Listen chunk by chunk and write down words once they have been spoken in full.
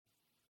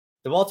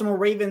The Baltimore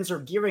Ravens are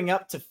gearing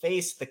up to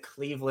face the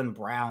Cleveland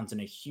Browns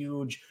in a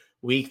huge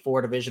Week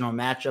 4 divisional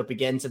matchup.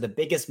 Again, to the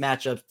biggest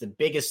matchups, the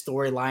biggest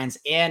storylines,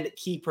 and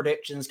key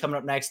predictions coming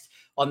up next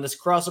on this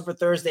Crossover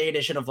Thursday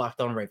edition of Locked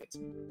On Ravens.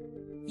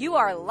 You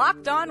are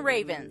Locked On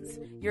Ravens,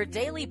 your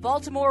daily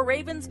Baltimore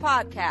Ravens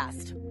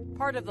podcast.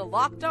 Part of the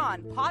Locked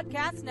On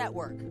Podcast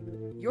Network,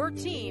 your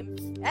team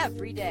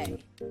every day.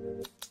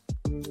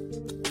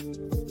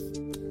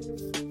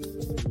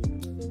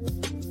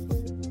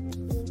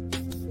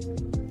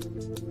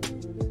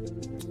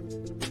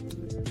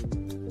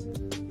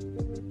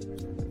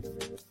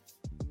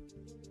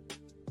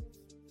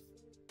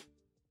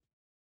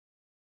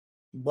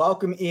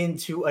 Welcome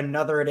into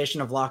another edition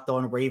of Locked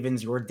On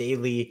Ravens, your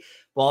daily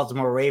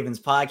Baltimore Ravens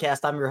podcast.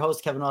 I'm your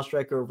host, Kevin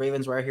Oestreicher of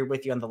Ravens. We're here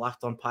with you on the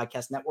Locked On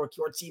Podcast Network,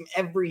 your team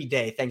every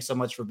day. Thanks so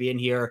much for being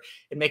here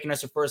and making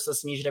us your first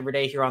listen each and every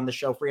day here on the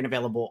show, free and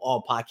available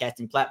all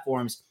podcasting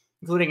platforms,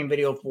 including in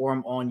video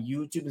form on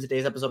YouTube. And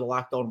today's episode of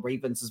Locked On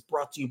Ravens is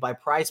brought to you by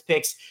Prize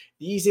Picks,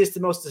 the easiest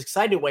and most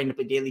exciting way to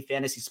play daily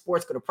fantasy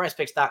sports. Go to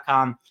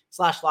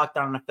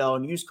prizepicks.com/LockedOnNFL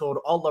and use code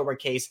all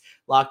lowercase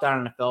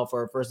LockedOnNFL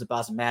for our first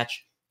deposit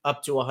match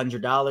up to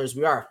 $100.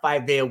 We are a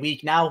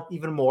 5-day-a-week now,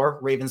 even more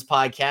Ravens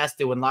podcast,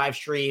 doing live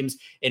streams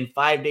in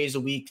 5 days a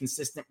week,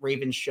 consistent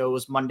Ravens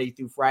shows Monday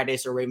through Friday.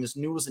 So Ravens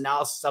news,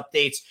 analysis,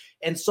 updates,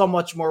 and so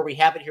much more. We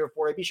have it here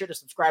for you. Be sure to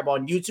subscribe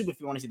on YouTube if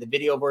you want to see the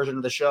video version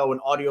of the show in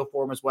audio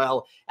form as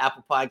well,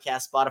 Apple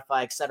Podcasts,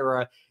 Spotify,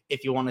 etc.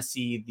 If you want to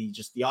see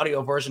the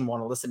audio version,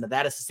 want to listen to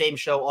that, it's the same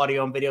show,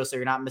 audio and video, so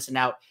you're not missing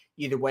out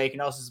either way. You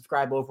can also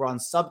subscribe over on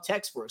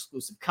Subtext for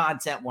exclusive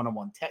content,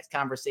 one-on-one text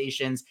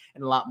conversations,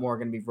 and a lot more are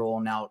going to be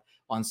rolling out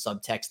on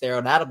Subtext there.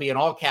 And that'll be in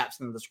all caps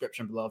in the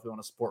description below if you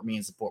want to support me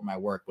and support my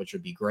work, which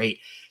would be great.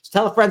 So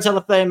tell a friend, tell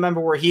a family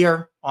member we're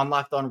here on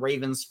Locked On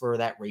Ravens for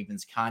that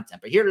Ravens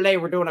content. But here today,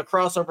 we're doing a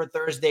crossover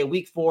Thursday,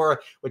 Week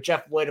 4 with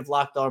Jeff Lloyd of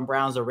Locked On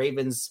Browns. The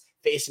Ravens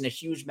facing a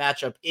huge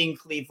matchup in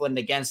Cleveland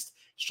against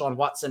Sean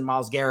Watson,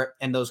 Myles Garrett,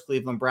 and those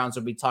Cleveland Browns.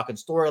 Will be talking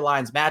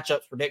storylines,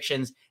 matchups,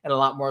 predictions, and a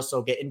lot more.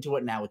 So get into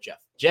it now with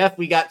Jeff. Jeff,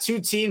 we got two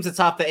teams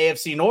atop the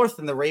AFC North,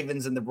 and the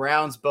Ravens and the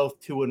Browns,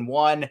 both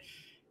 2-1.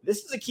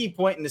 This is a key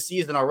point in the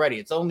season already.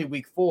 It's only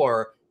Week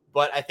 4,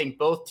 but I think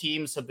both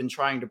teams have been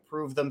trying to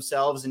prove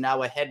themselves, and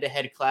now a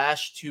head-to-head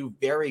clash. Two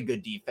very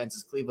good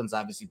defenses. Cleveland's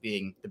obviously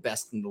being the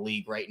best in the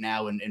league right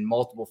now in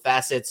multiple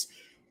facets.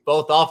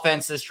 Both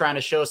offenses trying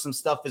to show some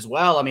stuff as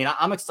well. I mean,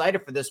 I'm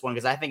excited for this one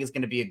because I think it's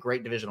going to be a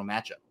great divisional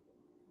matchup.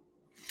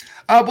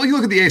 Well, you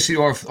look at the AFC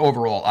North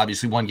overall,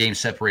 obviously one game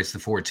separates the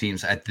four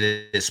teams at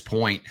this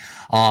point.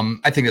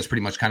 I think that's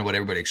pretty much kind of what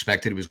everybody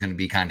expected. It was going to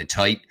be kind of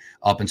tight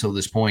up until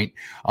this point.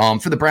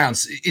 For the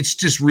Browns,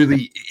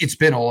 it's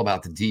been all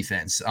about the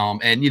defense.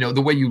 And,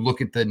 the way you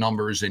look at the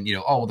numbers and,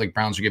 the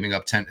Browns are giving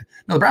up 10.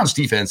 No, the Browns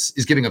defense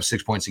is giving up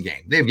 6 points a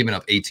game. They've given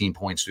up 18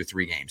 points through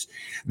 3 games.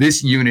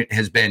 This unit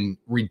has been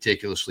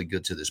ridiculously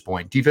good to this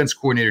point. Defense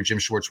coordinator Jim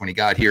Schwartz, when he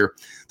got here,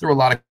 there were a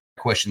lot of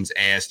questions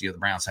asked. The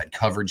Browns had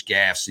coverage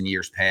gaffes in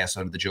years past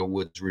under the Joe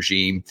Woods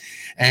regime.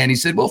 And he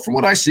said, well, from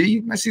what I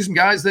see some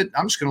guys that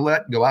I'm just going to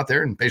let go out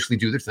there and basically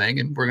do their thing,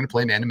 and we're going to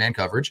play man-to-man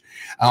coverage.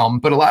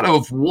 But a lot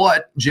of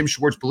what Jim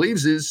Schwartz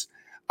believes is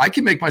I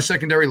can make my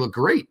secondary look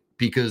great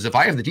because if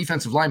I have the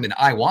defensive lineman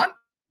I want,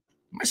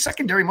 my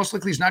secondary most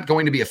likely is not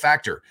going to be a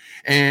factor.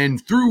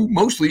 And through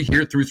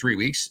 3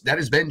 weeks, that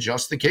has been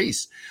just the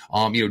case.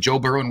 Joe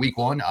Burrow in Week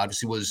 1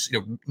 obviously was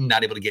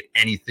not able to get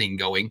anything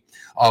going.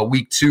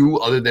 Week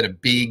 2, other than a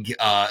big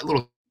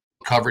little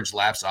coverage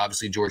lapse,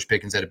 obviously George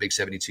Pickens had a big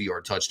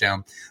 72-yard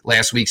touchdown.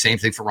 Last week, same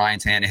thing for Ryan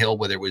Tannehill,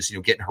 whether it was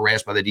getting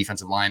harassed by the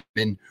defensive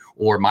lineman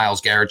or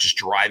Myles Garrett just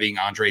driving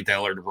Andre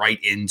Dillard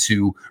right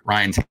into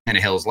Ryan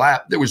Tannehill's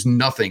lap. There was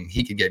nothing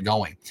he could get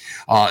going.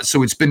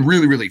 So it's been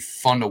really, really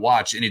fun to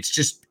watch, and it's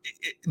just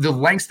the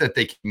lengths that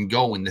they can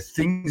go and the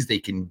things they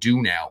can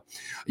do now.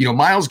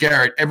 Myles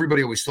Garrett,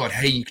 everybody always thought,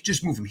 hey, you could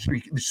just move him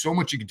here. There's so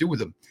much you could do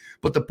with him.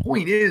 But the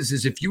point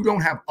is if you don't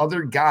have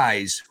other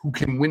guys who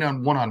can win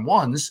on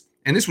one-on-ones,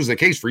 and this was the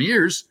case for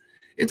years,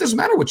 it doesn't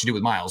matter what you do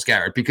with Myles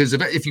Garrett because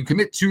if you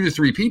commit 2 to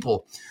 3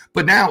 people,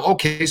 but now,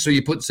 okay, so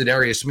you put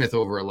Zadarius Smith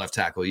over a left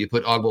tackle, you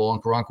put Ogbo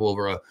Okoronkwo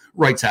over a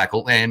right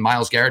tackle, and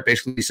Myles Garrett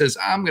basically says,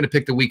 I'm going to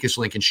pick the weakest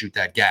link and shoot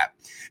that gap.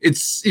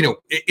 It's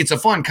a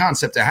fun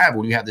concept to have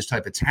when you have this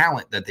type of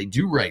talent that they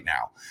do right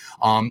now.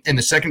 And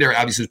the secondary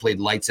obviously has played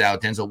lights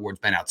out. Denzel Ward's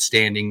been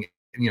outstanding.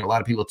 A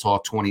lot of people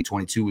talk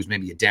 2022 was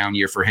maybe a down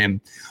year for him.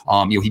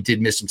 He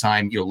did miss some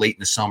time, late in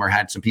the summer,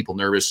 had some people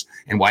nervous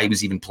and why he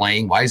was even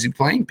playing. Why is he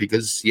playing?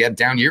 Because he had a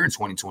down year in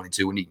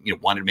 2022 and he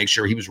wanted to make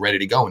sure he was ready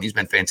to go. And he's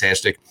been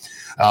fantastic.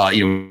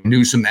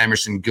 Newsome,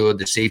 Emerson, good.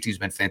 The safety's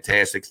been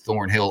fantastic.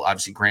 Thornhill,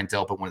 obviously Grant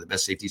Delpit, one of the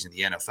best safeties in the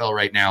NFL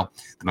right now.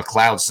 The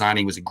McLeod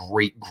signing was a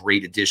great,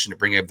 great addition to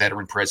bring a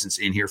veteran presence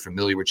in here,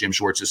 familiar with Jim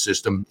Schwartz's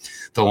system.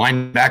 The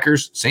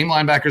linebackers, same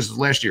linebackers as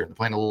last year. They're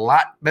playing a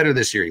lot better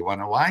this year. You want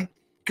to know why?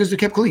 Because they're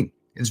kept clean.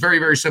 It's very,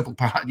 very simple.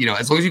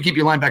 As long as you keep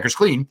your linebackers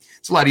clean,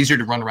 it's a lot easier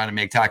to run around and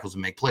make tackles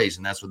and make plays,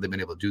 and that's what they've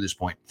been able to do this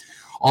point.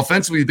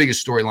 Offensively, the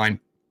biggest storyline,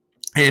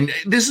 And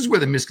this is where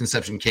the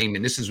misconception came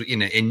in. This is,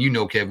 and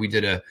Kev, we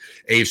did a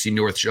AFC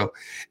North show.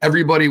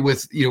 Everybody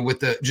with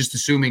the just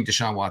assuming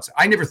Deshaun Watson.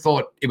 I never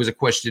thought it was a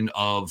question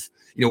of,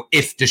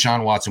 if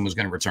Deshaun Watson was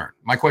going to return.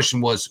 My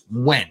question was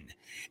when.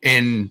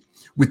 And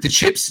with the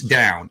chips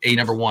down,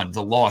 number one,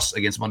 the loss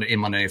against Monday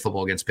Night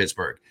Football against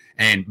Pittsburgh,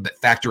 and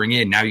factoring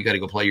in now you got to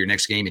go play your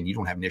next game and you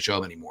don't have Nick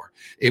Chubb anymore.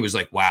 It was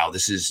like, wow,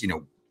 this is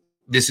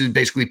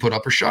basically put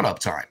up or shut up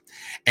time.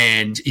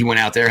 And he went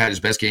out there, had his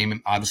best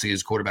game, obviously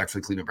as quarterback for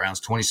the Cleveland Browns,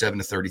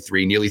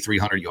 27-33, nearly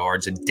 300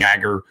 yards, a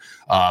dagger,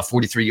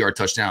 43-yard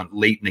touchdown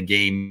late in the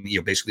game,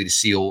 basically to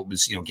seal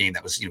this, game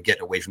that was,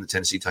 getting away from the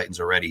Tennessee Titans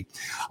already.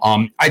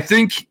 I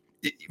think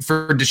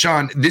for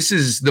Deshaun, this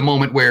is the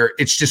moment where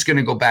it's just going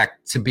to go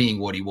back to being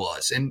what he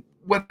was. And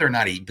whether or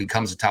not he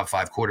becomes a top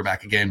 5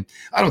 quarterback again,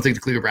 I don't think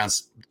the Cleveland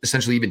Browns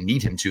essentially even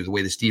need him to, the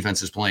way this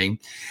defense is playing.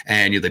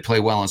 And they play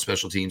well on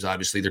special teams.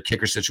 Obviously, their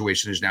kicker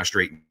situation is now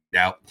straightened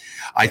out.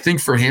 I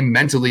think for him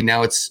mentally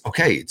now it's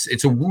okay. It's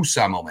a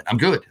woosah moment. I'm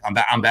good.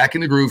 I'm back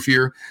in the groove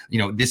here.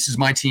 This is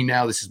my team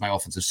now. This is my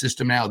offensive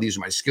system now. These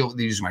are my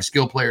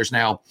skill players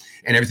now.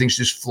 And everything's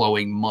just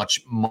flowing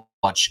much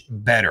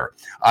better.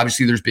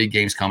 Obviously, there's big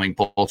games coming.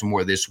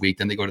 Baltimore this week.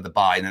 Then they go to the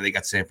bye. And then they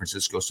got San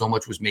Francisco. So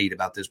much was made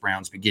about this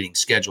Browns beginning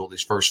schedule,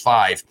 this first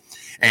 5.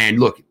 And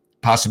look,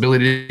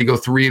 possibility to go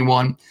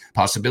 3-1,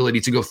 possibility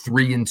to go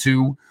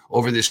 3-2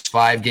 over this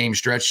 5-game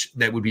stretch.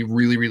 That would be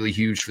really, really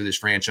huge for this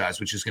franchise,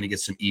 which is going to get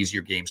some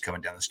easier games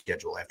coming down the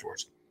schedule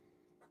afterwards.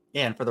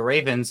 Yeah, and for the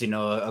Ravens,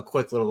 a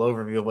quick little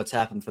overview of what's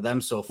happened for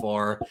them so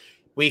far.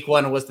 Week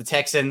 1 was the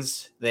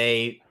Texans.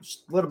 They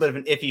a little bit of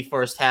an iffy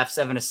first half,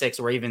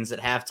 7-6 Ravens at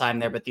halftime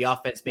there, but the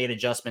offense made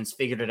adjustments,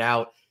 figured it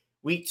out.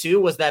 Week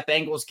 2 was that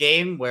Bengals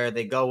game where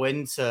they go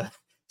into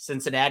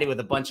Cincinnati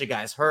with a bunch of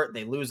guys hurt.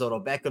 They lose Odell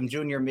Beckham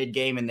Jr.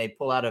 mid-game, and they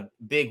pull out a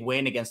big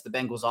win against the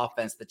Bengals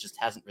offense that just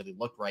hasn't really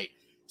looked right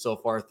so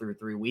far through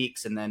 3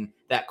 weeks. And then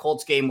that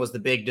Colts game was the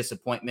big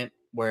disappointment,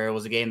 where it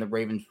was a game the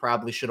Ravens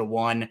probably should have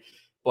won,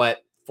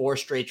 but 4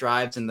 straight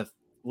drives in the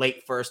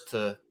late first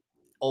to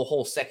a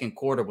whole second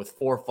quarter with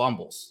 4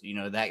 fumbles.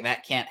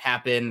 That can't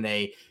happen.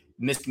 They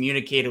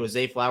miscommunicated with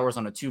Zay Flowers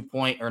on a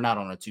 2-point, or not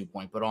on a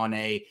 2-point, but on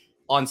a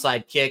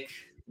onside kick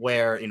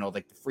where,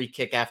 like the free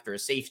kick after a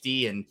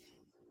safety, and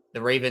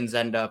the Ravens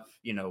end up,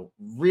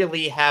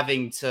 really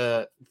having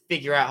to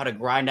figure out how to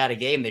grind out a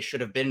game. They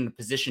should have been in a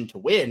position to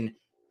win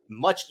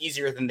much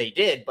easier than they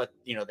did. But,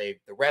 the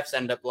refs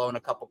end up blowing a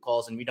couple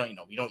calls, and we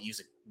don't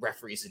use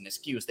referees as an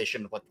excuse. They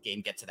shouldn't have let the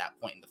game get to that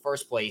point in the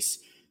first place.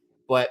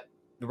 But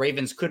the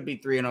Ravens could be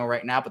 3-0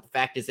 right now. But the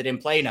fact is they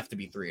didn't play enough to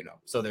be 3-0.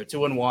 So they're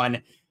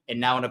 2-1 and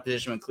now in a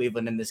position with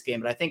Cleveland in this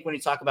game. But I think when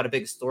you talk about a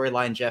big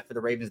storyline, Jeff, for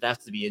the Ravens, it has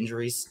to be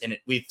injuries. And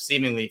we've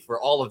seemingly, for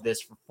all of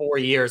this, for 4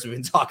 years, we've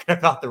been talking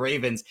about the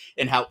Ravens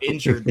and how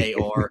injured they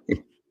are.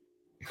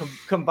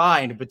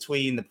 Combined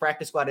between the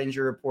practice squad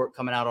injury report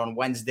coming out on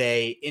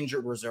Wednesday,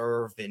 injured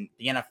reserve, and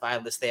the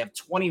NFI list, they have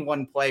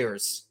 21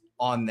 players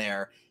on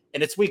there.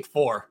 And it's week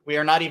 4. We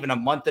are not even a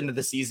month into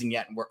the season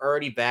yet, and we're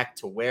already back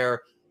to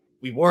where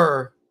we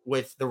were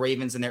with the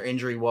Ravens and their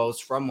injury woes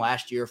from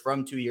last year,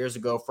 from 2 years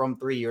ago, from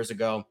 3 years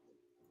ago.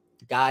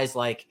 Guys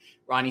like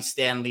Ronnie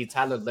Stanley,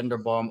 Tyler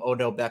Linderbaum,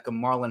 Odell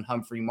Beckham, Marlon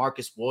Humphrey,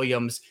 Marcus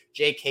Williams,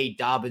 J.K.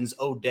 Dobbins,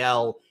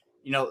 Odell.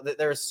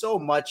 There's so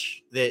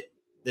much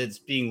that's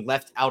being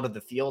left out of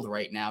the field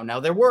right now. Now,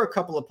 there were a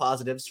couple of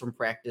positives from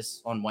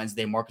practice on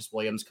Wednesday. Marcus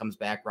Williams comes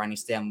back, Ronnie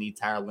Stanley,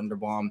 Tyler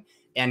Linderbaum,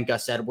 and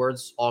Gus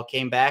Edwards all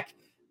came back.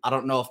 I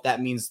don't know if that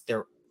means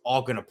they're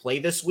all going to play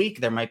this week.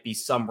 There might be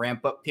some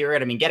ramp-up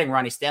period. I mean, getting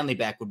Ronnie Stanley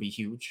back would be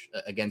huge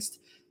against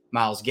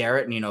Myles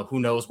Garrett. And,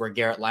 who knows where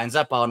Garrett lines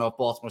up. I don't know if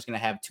Baltimore's going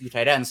to have 2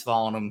 tight ends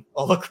following him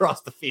all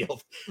across the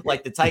field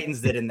like the Titans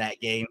did in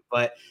that game.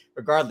 But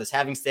regardless,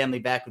 having Stanley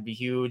back would be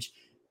huge.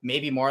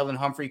 Maybe Marlon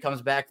Humphrey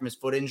comes back from his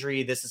foot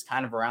injury. This is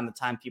kind of around the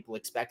time people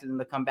expected him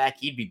to come back.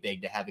 He'd be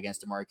big to have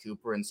against Amari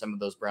Cooper and some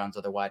of those Browns'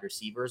 other wide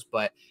receivers.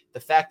 But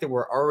the fact that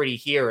we're already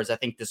here is, I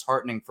think,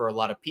 disheartening for a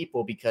lot of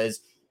people,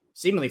 because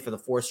seemingly for the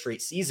 4th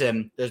straight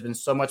season, there's been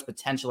so much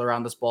potential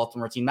around this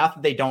Baltimore team. Not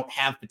that they don't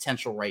have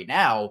potential right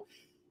now,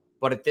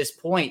 but at this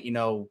point,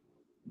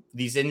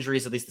 these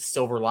injuries, at least the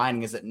silver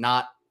lining is that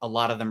not a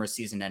lot of them are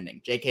season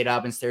ending. J.K.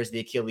 Dobbins tears the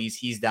Achilles.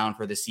 He's down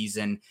for the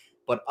season.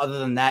 But other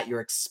than that, you're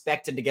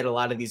expected to get a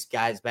lot of these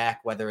guys back,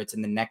 whether it's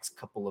in the next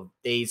couple of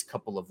days,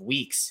 couple of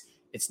weeks.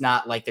 It's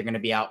not like they're going to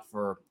be out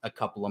for a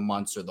couple of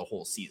months or the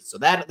whole season. So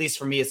that, at least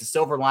for me, is the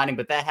silver lining,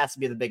 but that has to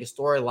be the biggest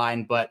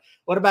storyline. But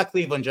what about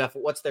Cleveland, Jeff?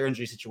 What's their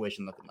injury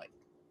situation looking like?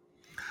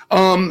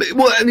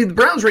 Well, I mean, the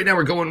Browns right now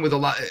are going with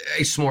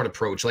a smart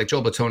approach. Like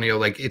Joe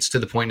Bitonio, it's to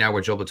the point now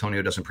where Joe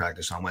Bitonio doesn't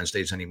practice on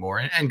Wednesdays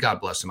anymore. And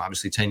God bless him.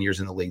 Obviously, 10 years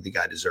in the league, the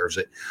guy deserves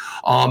it.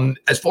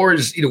 As far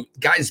as,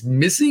 guys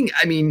missing,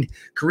 I mean,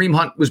 Kareem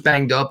Hunt was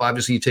banged up.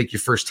 Obviously, you take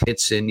your first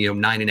hits in,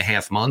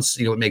 9.5 months.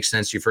 It makes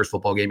sense. Your first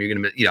football game, you're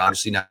going to,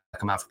 obviously not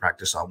come out for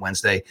practice on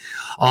Wednesday.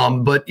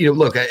 But,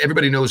 look,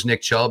 everybody knows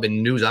Nick Chubb,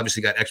 and news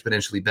obviously got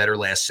exponentially better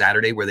last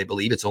Saturday, where they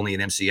believe it's only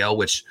an MCL,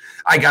 which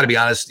I got to be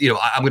honest,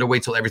 I'm going to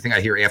wait till everything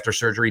I hear after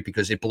surgery,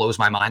 because it blows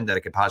my mind that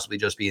it could possibly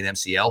just be an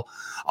MCL.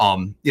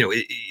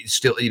 It's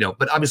still,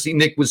 but obviously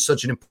Nick was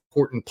such an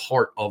important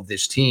part of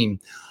this team.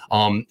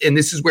 And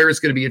this is where it's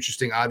going to be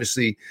interesting,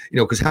 obviously,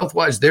 because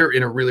health-wise, they're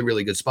in a really,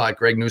 really good spot.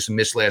 Greg Newsome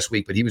missed last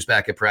week, but he was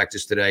back at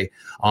practice today.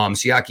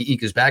 Siaki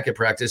Ika's back at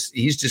practice.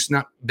 He's just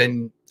not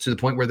been to the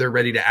point where they're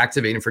ready to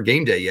activate him for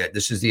game day yet.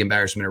 This is the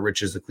embarrassment of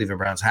riches the Cleveland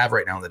Browns have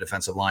right now on the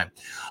defensive line.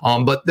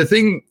 But the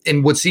thing,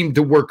 and what seemed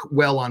to work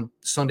well on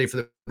Sunday for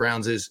the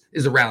Browns is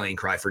a rallying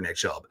cry for Nick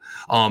Chubb.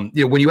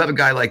 When you have a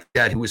guy like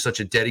that who is such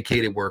a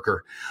dedicated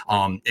worker,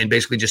 and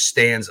basically just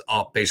stands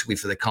up basically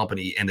for the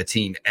company and the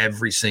team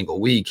every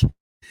single week,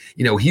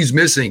 he's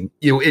missing,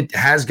 it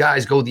has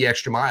guys go the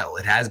extra mile.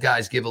 It has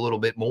guys give a little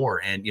bit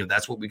more. And,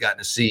 that's what we've gotten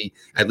to see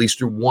at least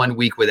through 1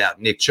 week without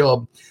Nick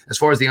Chubb. As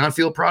far as the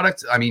on-field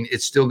product, I mean,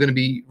 it's still going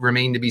to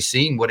remain to be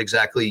seen what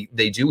exactly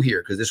they do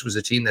here, because this was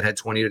a team that had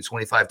 20 to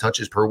 25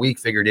 touches per week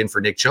figured in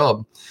for Nick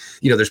Chubb.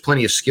 There's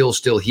plenty of skill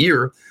still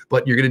here,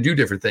 but you're going to do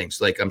different things.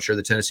 Like I'm sure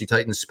the Tennessee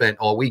Titans spent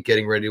all week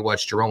getting ready to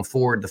watch Jerome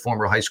Ford, the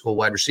former high school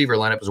wide receiver,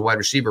 line up as a wide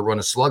receiver, run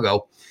a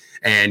sluggo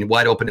and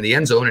wide open in the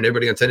end zone, and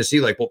everybody on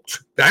Tennessee like, well,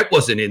 that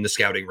wasn't in the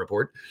scouting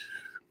report.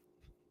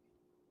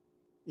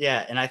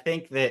 Yeah, and I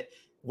think that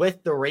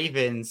with the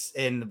Ravens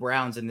and the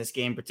Browns in this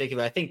game in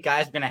particular, I think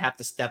guys are going to have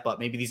to step up.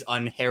 Maybe these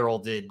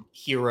unheralded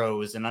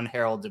heroes and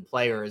unheralded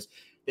players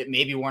that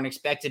maybe weren't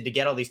expected to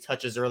get all these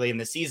touches early in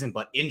the season,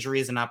 but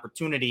injury is an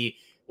opportunity.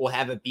 We'll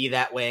have it be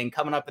that way. And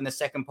coming up in the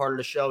second part of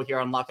the show here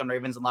on Locked On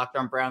Ravens and Locked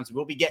On Browns,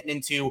 we'll be getting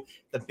into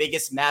the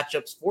biggest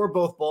matchups for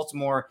both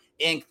Baltimore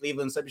and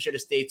Cleveland. So be sure to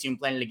stay tuned.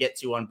 Plenty to get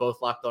to on both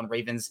Locked On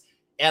Ravens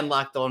and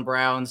Locked On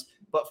Browns.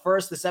 But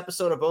first, this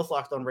episode of both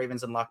Locked On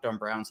Ravens and Locked On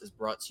Browns is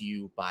brought to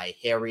you by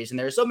Harry's. And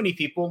there are so many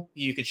people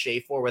you could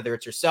shave for, whether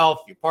it's yourself,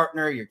 your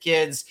partner, your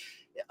kids.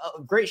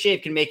 A great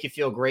shave can make you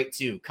feel great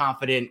too,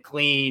 confident,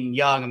 clean,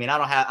 young. I mean, I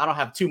don't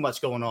have too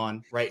much going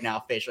on right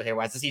now, facial hair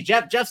wise. I see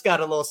Jeff's got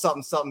a little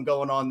something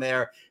going on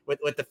there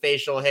with the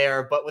facial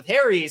hair, but with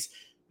Harry's,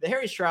 the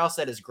Harry's trial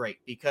set is great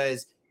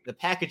because the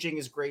packaging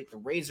is great, the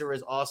razor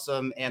is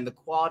awesome, and the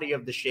quality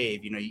of the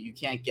shave, you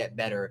can't get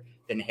better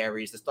than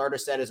Harry's. The starter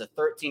set is a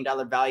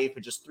 $13 value for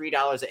just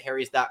 $3 at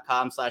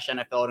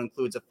harrys.com/NFL. It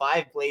includes a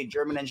 5-blade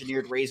German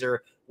engineered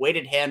razor,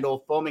 weighted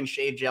handle, foaming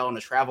shave gel, and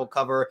a travel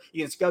cover.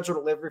 You can schedule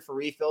delivery for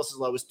refills as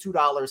low as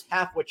 $2,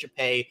 half what you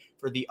pay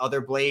for the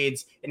other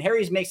blades. And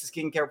Harry's makes the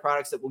skincare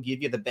products that will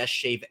give you the best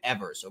shave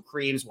ever. So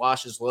creams,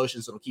 washes,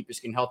 lotions that'll keep your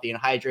skin healthy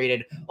and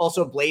hydrated.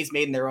 Also blades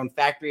made in their own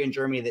factory in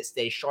Germany that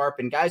stay sharp.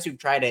 And guys who've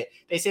tried it,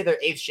 they say their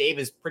 8th shave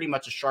is pretty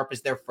much as sharp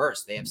as their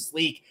first. They have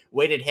sleek,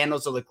 weighted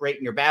handles that look great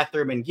in your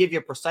bathroom and give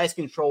you precise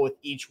control with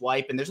each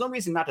wipe. And there's no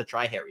reason not to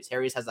try Harry's.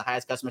 Harry's has the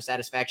highest customer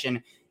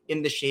satisfaction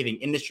in the shaving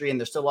industry, and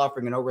they're still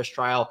offering a no-risk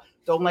trial.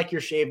 Don't like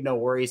your shave? No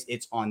worries.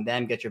 It's on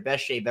them. Get your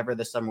best shave ever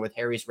this summer with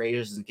Harry's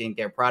razors and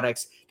skincare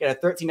products. Get a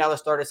 $13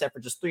 starter set for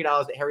just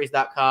 $3 at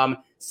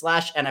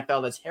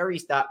harrys.com/NFL. That's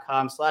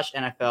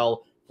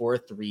harrys.com/NFL for a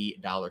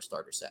 $3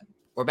 starter set.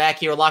 We're back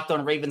here, Locked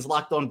On Ravens,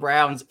 Locked On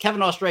Browns.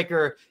 Kevin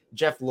Oestreicher,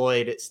 Jeff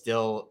Lloyd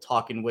still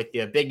talking with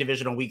you. Big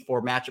divisional week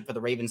 4 matchup for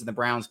the Ravens and the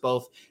Browns,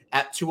 both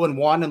at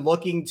 2-1 and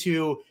looking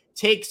to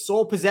take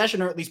sole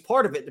possession, or at least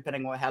part of it,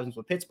 depending on what happens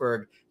with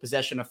Pittsburgh,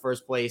 possession of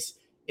first place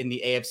in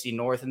the AFC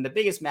North. And the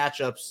biggest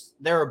matchups,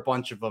 there are a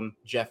bunch of them,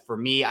 Jeff. For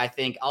me, I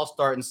think I'll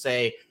start and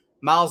say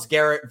Myles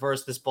Garrett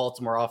versus this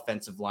Baltimore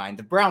offensive line.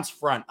 The Browns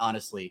front,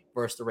 honestly,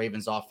 versus the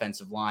Ravens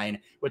offensive line,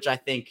 which I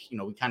think,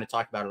 we kind of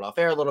talked about it off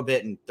air a little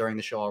bit and during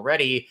the show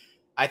already.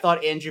 I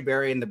thought Andrew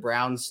Berry and the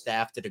Browns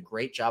staff did a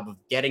great job of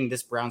getting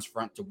this Browns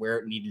front to where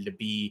it needed to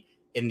be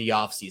in the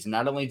offseason.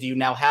 Not only do you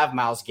now have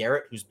Myles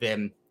Garrett, who's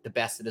been the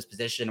best at his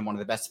position and one of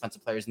the best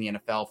defensive players in the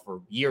NFL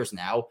for years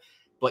now,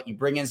 but you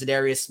bring in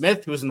Zadarius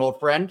Smith, who's an old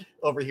friend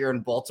over here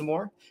in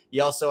Baltimore.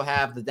 You also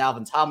have the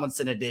Dalvin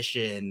Tomlinson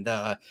edition,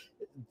 the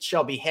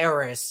Shelby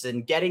Harris,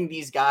 and getting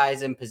these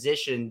guys in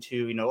position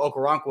to,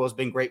 Okoronkwo has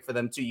been great for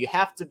them too. You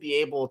have to be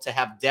able to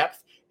have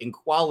depth and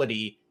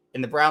quality,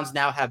 and the Browns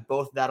now have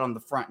both that on the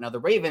front. Now the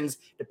Ravens,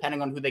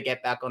 depending on who they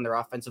get back on their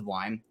offensive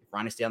line, if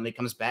Ronnie Stanley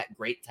comes back,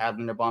 great. Tyler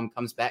Linderbaum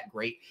comes back,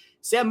 great.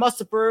 Sam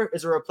Mustipher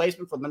is a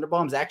replacement for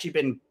Linderbaum. Has actually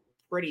been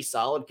pretty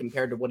solid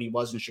compared to what he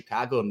was in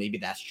Chicago. And maybe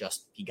that's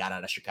just he got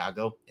out of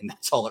Chicago and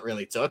that's all it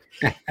really took.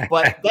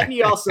 But then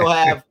you also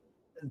have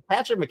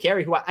Patrick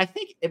McCary, who I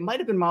think it might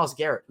have been Myles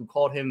Garrett who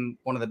called him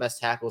one of the best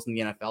tackles in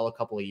the NFL a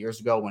couple of years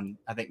ago when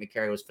I think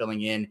McCary was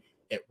filling in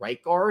at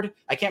right guard.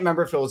 I can't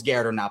remember if it was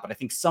Garrett or not, but I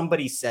think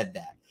somebody said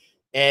that.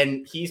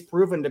 And he's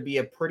proven to be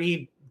a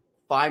pretty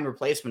fine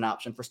replacement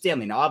option for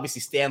Stanley. Now,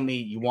 obviously, Stanley,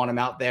 you want him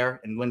out there,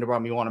 and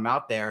Linderbaum, you want him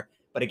out there.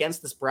 But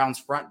against this Browns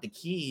front, the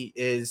key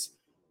is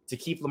to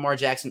keep Lamar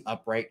Jackson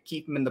upright,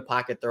 keep him in the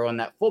pocket throwing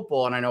that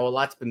football. And I know a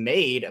lot's been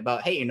made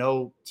about, hey,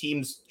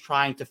 teams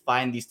trying to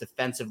find these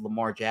defensive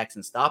Lamar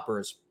Jackson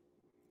stoppers.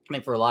 I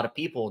mean, for a lot of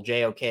people,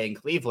 JOK in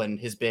Cleveland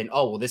has been,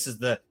 this is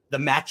the the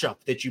matchup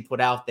that you put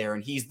out there,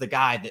 and he's the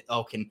guy that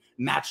can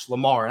match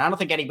Lamar. And I don't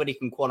think anybody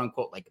can quote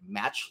unquote like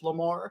match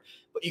Lamar,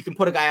 but you can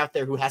put a guy out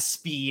there who has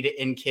speed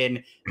and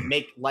can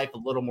make life a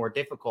little more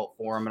difficult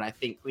for him. And I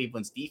think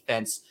Cleveland's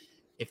defense,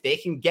 if they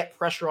can get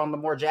pressure on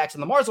Lamar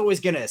Jackson, Lamar's always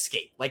going to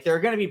escape. Like, there are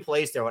going to be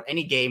plays there on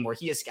any game where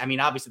he is. I mean,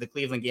 obviously the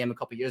Cleveland game a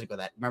couple years ago,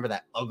 remember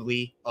that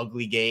ugly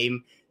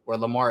game where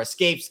Lamar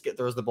escapes,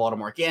 throws the ball to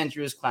Mark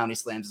Andrews, Clowney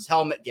slams his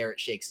helmet, Garrett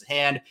shakes his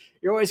hand.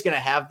 You're always going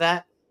to have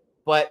that.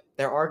 But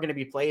there are going to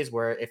be plays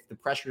where if the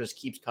pressure just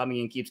keeps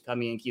coming and keeps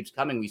coming and keeps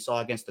coming, we saw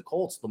against the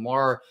Colts,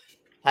 Lamar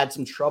had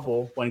some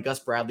trouble when Gus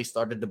Bradley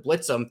started to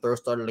blitz him. Throw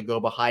started to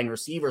go behind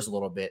receivers a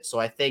little bit. So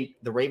I think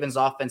the Ravens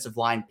offensive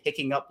line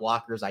picking up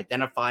blockers,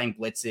 identifying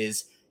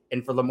blitzes,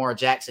 and for Lamar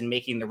Jackson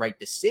making the right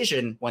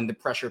decision when the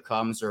pressure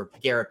comes or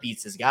Garrett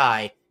beats his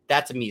guy,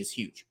 that to me is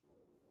huge.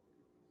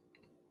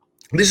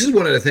 This is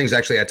one of the things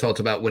actually I talked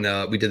about when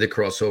we did the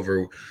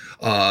crossover,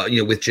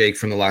 with Jake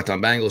from the Locked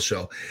On Bengals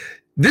show.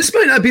 This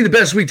might not be the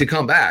best week to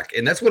come back.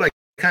 And that's what I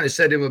kind of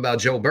said to him about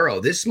Joe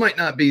Burrow. This might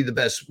not be the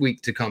best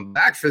week to come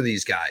back for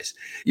these guys.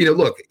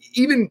 Look,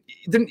 even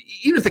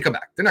if they come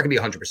back, they're not going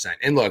to be 100%.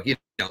 And look,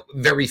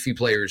 very few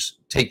players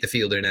take the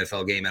field in an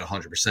NFL game at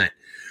 100%.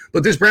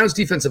 But there's Browns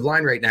defensive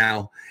line right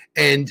now,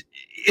 and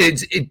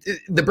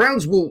the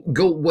Browns will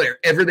go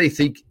wherever they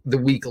think the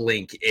weak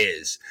link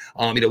is.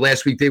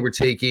 Last week they were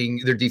taking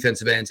their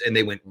defensive ends and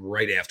they went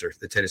right after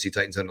the Tennessee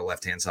Titans on the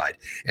left-hand side.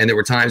 And there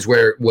were times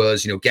where it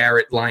was,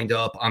 Garrett lined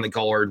up on the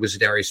guard, was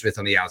Darius Smith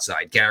on the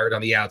outside, Garrett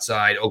on the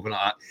outside, open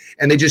up,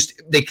 and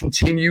they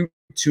continue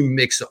to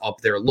mix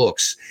up their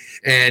looks.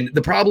 And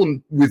the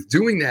problem with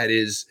doing that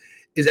is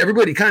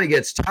everybody kind of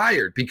gets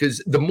tired,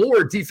 because the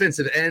more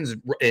defensive ends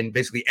and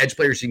basically edge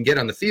players you can get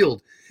on the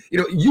field,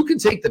 you can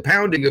take the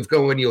pounding of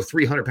going,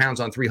 300 pounds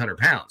on 300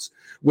 pounds.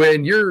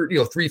 When you're,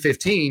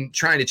 315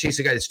 trying to chase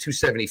a guy that's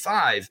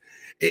 275,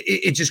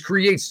 it just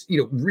creates,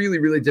 really,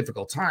 really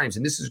difficult times.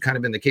 And this has kind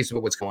of been the case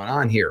of what's going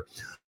on here.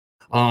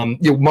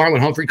 Marlon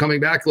Humphrey coming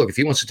back. Look, if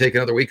he wants to take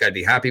another week, I'd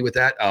be happy with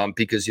that,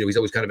 because, he's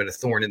always kind of been a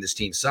thorn in this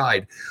team's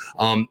side.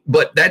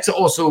 But that's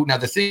also, now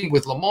the thing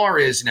with Lamar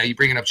is, now you're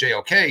bringing up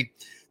JOK.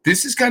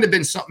 This has kind of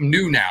been something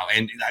new now,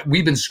 and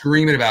we've been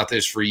screaming about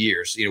this for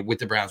years, with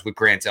the Browns, with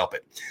Grant Delpit.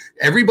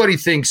 Everybody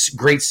thinks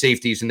great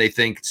safeties, and they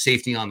think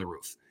safety on the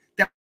roof.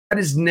 That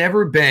has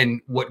never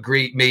been what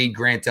made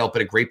Grant Delpit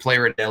a great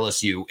player at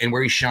LSU and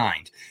where he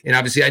shined. And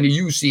obviously, I know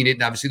you've seen it,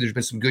 and obviously there's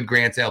been some good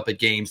Grant Delpit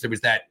games. There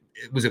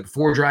was it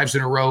 4 drives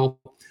in a row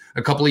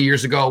a couple of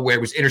years ago where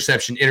it was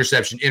interception,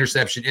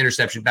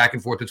 back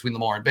and forth between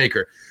Lamar and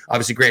Baker.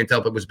 Obviously, Grant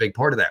Delpit was a big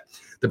part of that.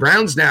 The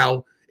Browns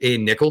now,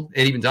 in nickel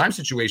and even dime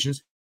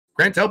situations,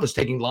 Grant Delpit's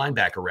taking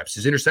linebacker reps.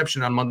 His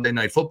interception on Monday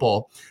Night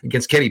Football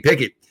against Kenny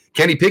Pickett.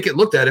 Kenny Pickett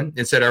looked at him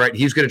and said, all right,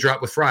 he's going to drop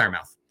with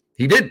Freiermuth.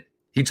 He didn't.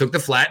 He took the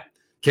flat.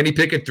 Kenny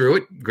Pickett threw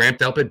it. Grant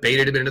Delpit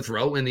baited him in the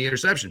throw and the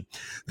interception.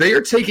 They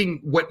are taking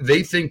what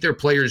they think their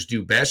players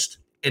do best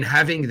and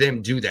having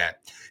them do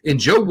that. In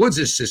Joe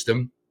Woods'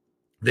 system,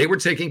 they were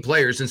taking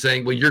players and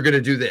saying, well, you're going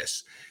to do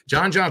this.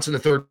 John Johnson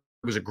III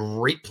was a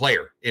great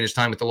player in his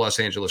time with the Los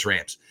Angeles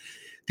Rams.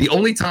 The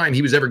only time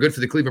he was ever good for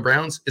the Cleveland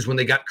Browns is when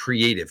they got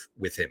creative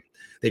with him.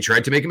 They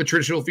tried to make him a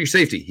traditional free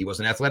safety. He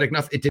wasn't athletic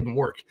enough. It didn't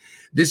work.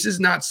 This is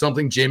not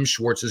something Jim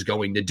Schwartz is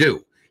going to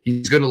do.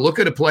 He's going to look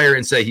at a player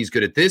and say, he's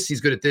good at this,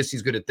 he's good at this,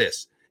 he's good at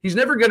this. He's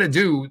never going to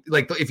do,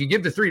 like, if you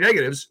give the 3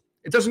 negatives,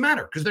 it doesn't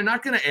matter, because they're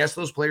not going to ask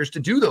those players to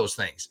do those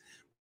things,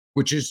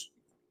 which is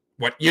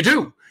what you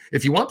do.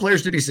 If you want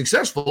players to be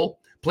successful,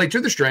 play to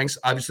their strengths,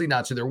 obviously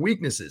not to their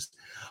weaknesses.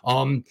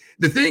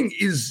 The thing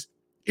is,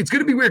 it's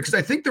going to be weird, because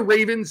I think the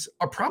Ravens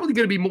are probably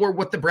going to be more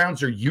what the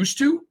Browns are used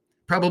to,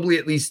 probably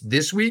at least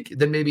this week,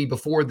 than maybe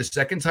before the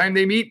second time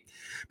they meet,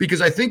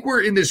 because I think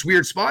we're in this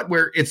weird spot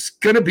where it's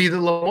going to be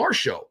the Lamar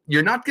show.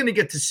 You're not going to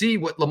get to see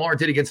what Lamar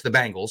did against the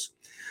Bengals,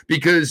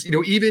 because,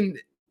 even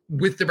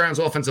with the Browns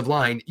offensive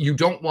line, you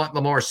don't want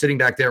Lamar sitting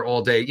back there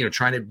all day,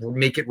 trying to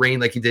make it rain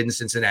like he did in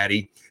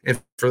Cincinnati.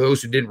 And for those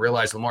who didn't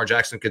realize Lamar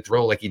Jackson could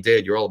throw like he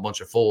did, you're all a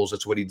bunch of fools.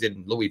 That's what he did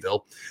in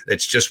Louisville.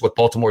 That's just what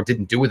Baltimore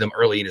didn't do with him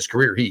early in his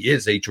career. He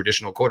is a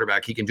traditional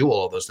quarterback. He can do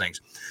all of those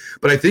things.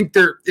 But I think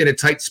they're in a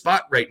tight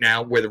spot right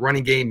now where the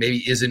running game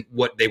maybe isn't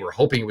what they were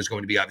hoping it was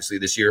going to be, obviously,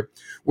 this year,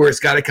 where it's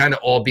got to kind of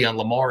all be on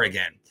Lamar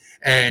again.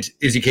 And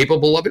is he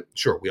capable of it?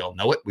 Sure, we all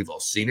know it. We've all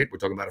seen it. We're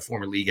talking about a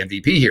former league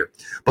MVP here.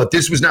 But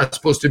this was not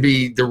supposed to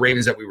be the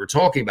Ravens that we were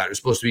talking about. It was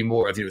supposed to be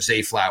more of,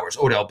 Zay Flowers,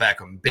 Odell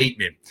Beckham,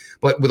 Bateman.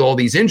 But with all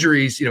these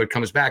injuries, it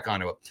comes back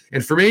onto it.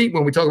 And for me,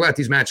 when we talk about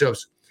these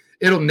matchups,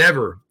 it'll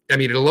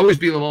always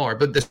be Lamar.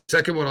 But the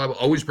second one I will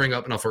always bring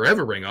up, and I'll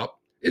forever bring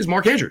up, is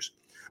Mark Andrews.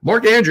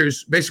 Mark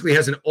Andrews basically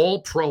has an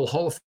all-pro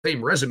Hall of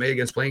Fame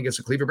resume playing against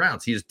the Cleveland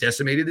Browns. He has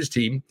decimated his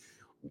team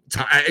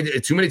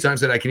too many times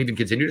that I can even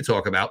continue to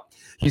talk about.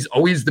 He's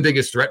always the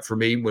biggest threat for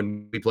me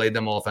when we played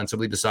them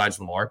offensively besides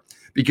Lamar,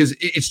 because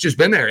it's just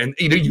been there. And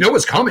you know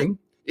what's coming.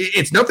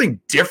 It's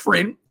nothing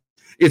different.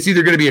 It's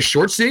either going to be a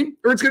short seam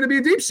or it's going to be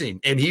a deep seam.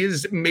 And he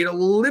has made a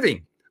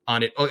living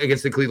on it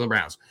against the Cleveland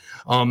Browns.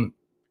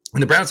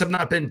 And the Browns have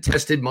not been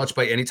tested much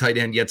by any tight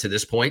end yet to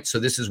this point. So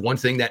this is one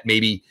thing that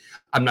maybe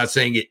I'm not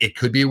saying it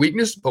could be a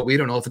weakness, but we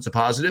don't know if it's a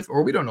positive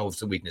or we don't know if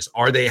it's a weakness.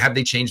 Have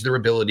they changed their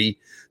ability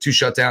to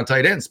shut down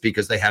tight ends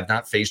because they have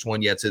not faced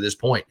one yet to this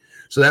point?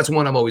 So that's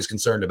one I'm always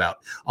concerned about.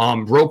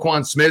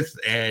 Roquan Smith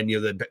and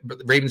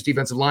the Ravens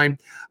defensive line.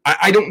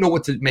 I don't know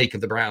what to make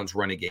of the Browns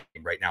running game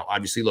right now.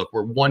 Obviously, look,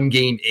 we're one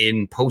game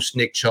in post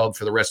Nick Chubb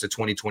for the rest of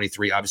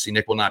 2023. Obviously,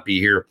 Nick will not be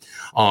here.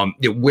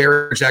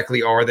 Where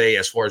exactly are they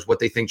as far as what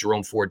they think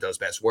Jerome Ford does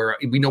best? Where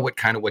we know what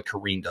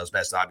Kareem does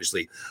best,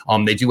 obviously.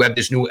 They do have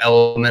this new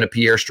element of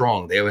Pierre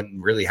Strong. They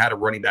haven't really had a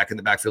running back in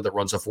the backfield that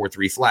runs a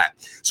 4-3 flat.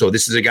 So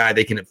this is a guy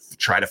they can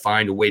try to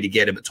find a way to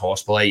get him a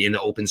toss play in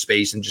the open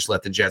space and just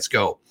let the Jets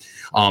go.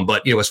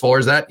 But as far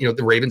as that,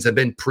 the Ravens have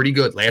been pretty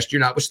good. Last year,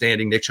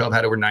 notwithstanding, Nick Chubb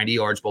had over 90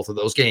 yards both of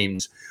those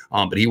games,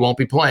 but he won't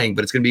be playing.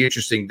 But it's going to be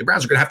interesting. The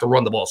Browns are going to have to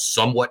run the ball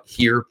somewhat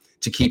here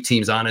to keep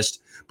teams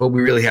honest, but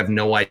we really have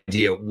no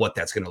idea what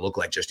that's going to look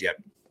like just yet.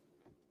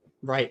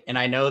 Right. And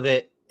I know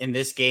that in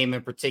this game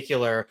in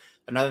particular,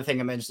 another thing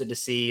I'm interested to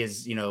see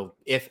is,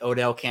 if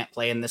Odell can't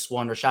play in this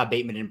one, Rashad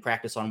Bateman didn't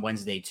practice on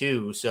Wednesday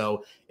too.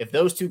 So if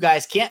those two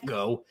guys can't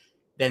go,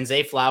 then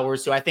Zay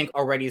Flowers, who I think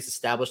already has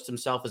established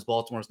himself as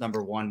Baltimore's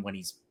number one when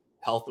he's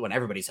healthy, when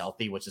everybody's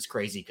healthy, which is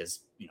crazy because,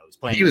 he's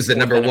playing. He was the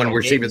number one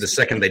receiver the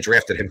second they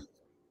drafted him.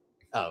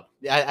 Oh,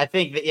 I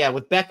think that,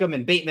 with Beckham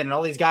and Bateman and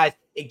all these guys,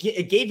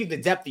 it gave you the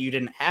depth that you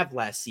didn't have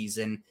last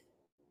season.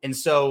 And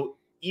so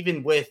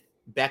even with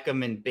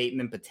Beckham and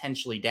Bateman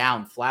potentially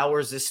down,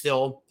 Flowers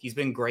he's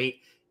been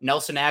great.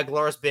 Nelson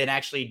Aguilar has been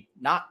actually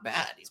not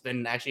bad. He's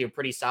been actually a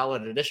pretty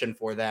solid addition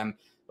for them.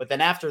 But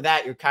then after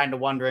that, you're kind of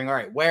wondering, all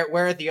right, where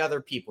are the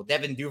other people?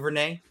 Devin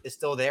Duvernay is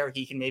still there.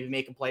 He can maybe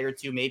make a play or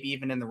two, maybe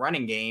even in the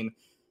running game.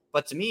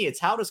 But to me, it's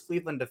how does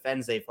Cleveland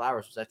defend Zay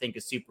Flowers, which I think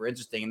is super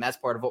interesting. And that's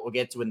part of what we'll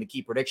get to in the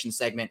key prediction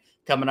segment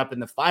coming up in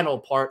the final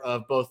part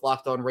of both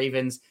Locked On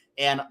Ravens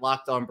and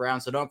Locked On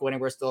Browns. So don't go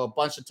anywhere. Still a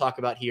bunch to talk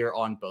about here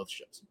on both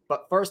shows.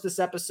 But first, this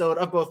episode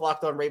of both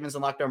Locked On Ravens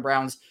and Locked On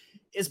Browns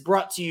is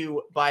brought to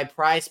you by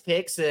Prize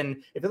Picks. And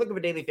if you're looking for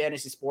daily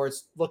fantasy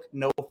sports, look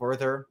no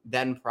further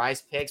than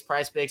Prize Picks.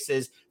 Prize Picks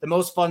is the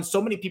most fun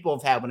so many people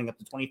have had, winning up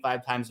to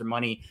 25 times their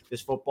money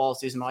this football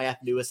season. All you have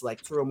to do is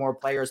select 2 or more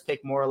players,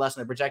 pick more or less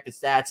on their projected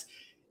stats,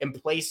 and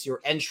place your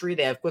entry.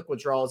 They have quick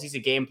withdrawals,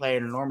 easy gameplay,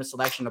 an enormous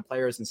selection of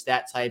players and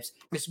stat types.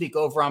 This week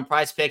over on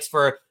Prize Picks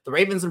for the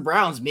Ravens and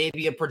Browns,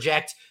 maybe a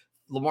project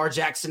Lamar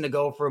Jackson to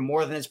go for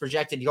more than his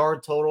projected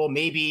yard total,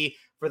 maybe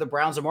for the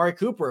Browns, Amari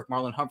Cooper. If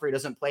Marlon Humphrey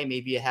doesn't play,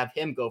 maybe you have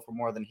him go for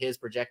more than his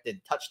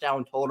projected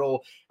touchdown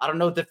total. I don't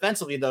know.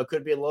 Defensively, though, it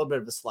could be a little bit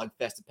of a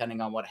slugfest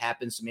depending on what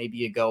happens. So maybe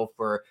you go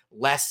for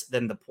less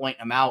than the point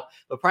amount.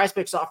 But Prize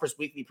Picks offers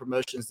weekly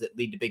promotions that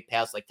lead to big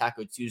payouts like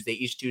Taco Tuesday.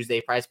 Each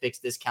Tuesday, Prize Picks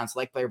discounts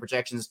like player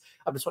projections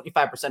up to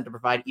 25% to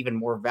provide even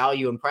more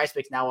value. And Prize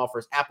Picks now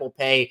offers Apple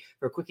Pay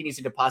for quick and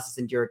easy deposits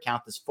into your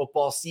account this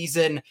football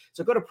season.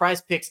 So go to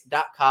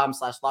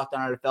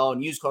prizepicks.com/LockedOnNFL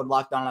and use code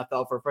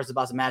LockedOnNFL for a first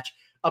deposit match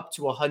up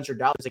to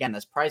 $100. Again,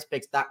 that's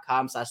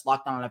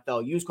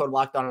prizepicks.com/LockedOnNFL. Use code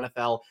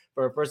LockedOnNFL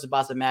for a first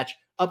deposit match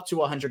up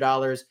to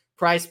 $100.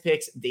 Prize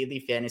Picks, daily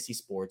fantasy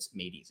sports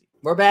made easy.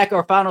 We're back.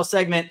 Our final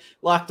segment,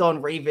 Locked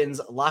On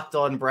Ravens, Locked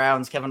On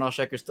Browns. Kevin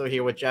Alshecker still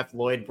here with Jeff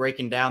Lloyd,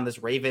 breaking down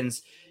this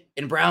Ravens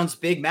and Browns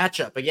big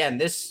matchup. Again,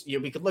 this,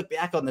 we could look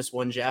back on this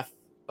one, Jeff,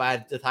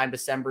 by the time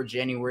December,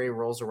 January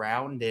rolls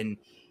around, and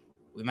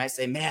we might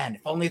say, man,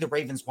 if only the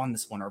Ravens won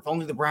this one, or if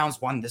only the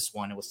Browns won this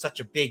one. It was such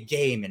a big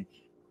game. And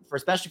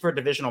especially for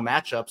divisional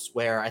matchups,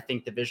 where I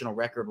think divisional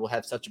record will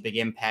have such a big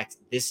impact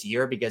this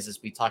year, because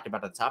as we talked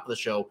about at the top of the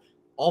show,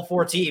 all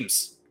 4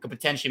 teams could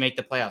potentially make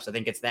the playoffs. I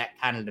think it's that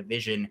kind of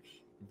division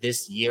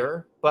this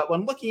year. But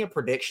when looking at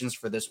predictions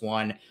for this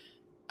one,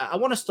 I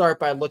want to start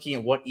by looking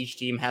at what each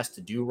team has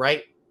to do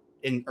right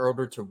in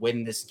order to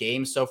win this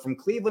game. So from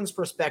Cleveland's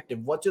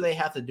perspective, what do they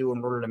have to do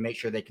in order to make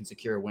sure they can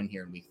secure a win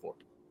here in week 4?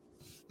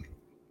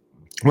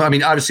 Well, I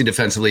mean, obviously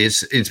defensively,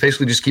 it's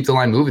basically just keep the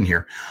line moving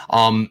here.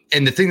 And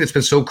the thing that's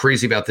been so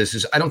crazy about this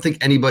is I don't think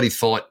anybody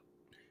thought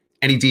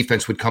any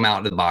defense would come out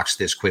of the box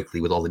this quickly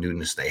with all the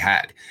newness they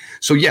had.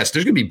 So yes,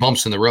 there's going to be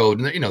bumps in the road,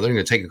 and they're going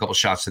to take a couple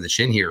shots to the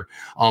chin here.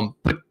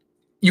 But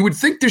you would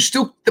think there's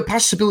still the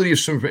possibility of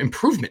some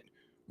improvement,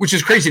 which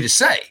is crazy to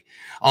say.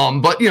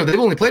 But they've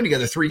only played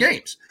together 3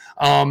 games.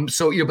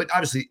 But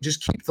obviously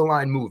just keep the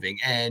line moving.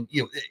 And,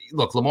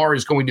 look, Lamar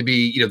is going to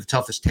be, the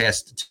toughest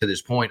test to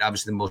this point,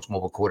 obviously the most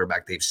mobile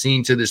quarterback they've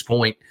seen to this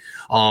point.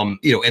 And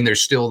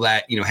there's still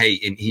that, hey,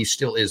 and he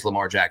still is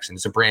Lamar Jackson.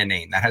 It's a brand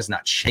name that has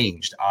not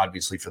changed,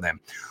 obviously, for them.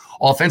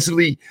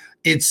 Offensively,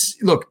 it's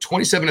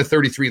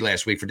 27-33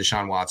 last week for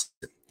Deshaun Watson.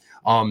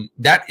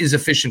 That is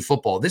efficient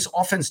football. This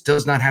offense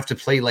does not have to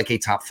play like a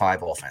top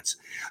 5 offense.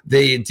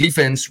 The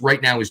defense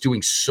right now is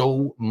doing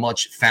so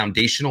much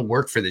foundational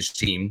work for this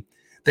team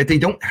that they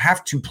don't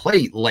have to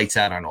play lights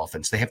out on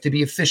offense. They have to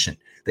be efficient.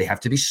 They have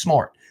to be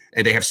smart.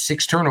 And they have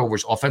 6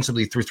 turnovers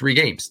offensively through 3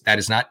 games. That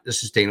is not a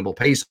sustainable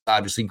pace.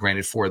 Obviously,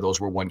 granted, 4 of those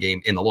were 1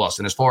 game in the loss.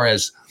 And as far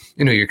as,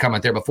 your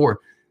comment there before,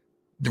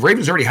 The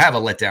Ravens already have a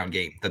letdown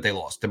game that they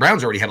lost. The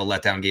Browns already have a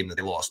letdown game that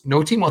they lost.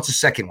 No team wants a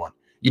second one.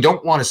 You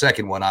don't want a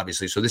second one,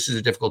 obviously. So this is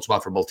a difficult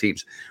spot for both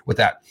teams with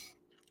that.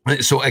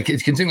 So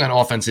continuing on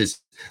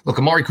offenses, look,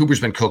 Amari Cooper's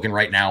been cooking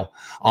right now.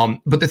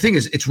 But the thing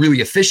is, it's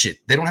really efficient.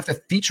 They don't have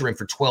to feature him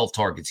for 12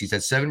 targets. He's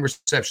had 7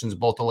 receptions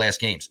both the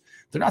last games.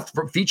 They're not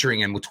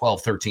featuring him with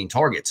 12, 13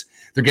 targets.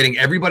 They're getting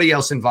everybody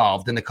else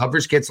involved, and the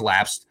coverage gets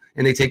lapsed,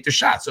 and they take the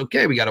shots.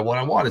 Okay, we got a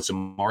one-on-one. It's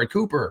Amari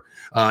Cooper.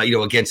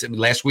 Against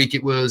last week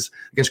it was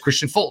against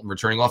Christian Fulton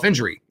returning off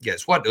injury.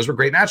 Guess what? Those were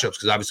great matchups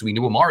because obviously we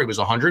knew Amari was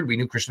 100. We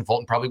knew Christian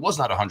Fulton probably was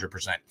not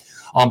 100%.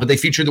 But they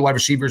featured the wide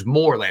receivers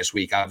more last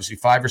week. Obviously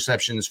 5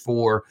 receptions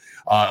for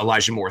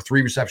Elijah Moore,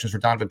 3 receptions for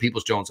Donovan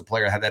Peoples-Jones, a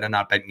player that had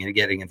not been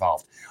getting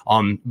involved.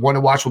 One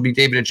to watch will be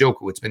David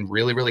Njoku. It's been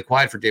really, really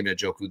quiet for David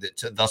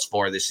Njoku thus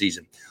far this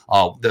season.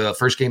 The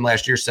first game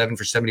last year, 7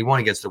 for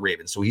 71 against the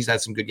Ravens. So he's had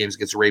some good games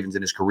against the Ravens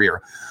in his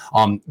career.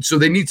 So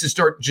they need to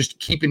start just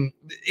keeping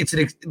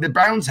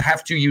the Browns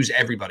have to use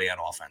everybody on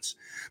offense,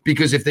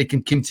 because if they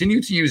can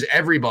continue to use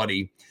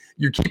everybody,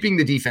 you're keeping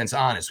the defense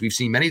honest. We've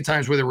seen many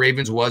times where the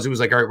Ravens it was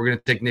like, all right, we're going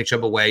to take Nick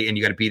Chubb away and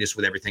you got to beat us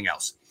with everything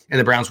else. And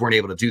the Browns weren't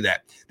able to do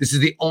that. This is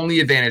the only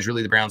advantage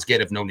really the Browns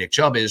get if no Nick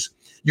Chubb is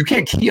you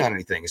can't key on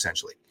anything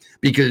essentially,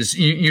 because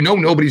you know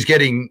nobody's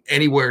getting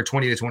anywhere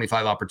 20 to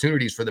 25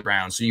 opportunities for the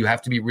Browns. So you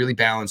have to be really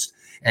balanced.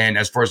 And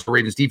as far as the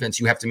Ravens defense,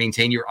 you have to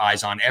maintain your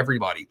eyes on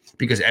everybody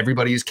because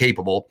everybody is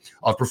capable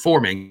of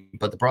performing.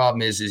 But the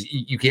problem is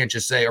you can't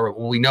just say, or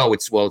we know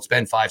it's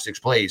been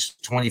 5-6 plays,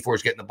 24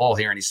 is getting the ball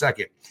here any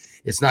second.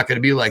 It's not going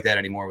to be like that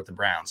anymore with the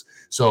Browns.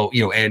 So,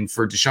 and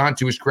for Deshaun,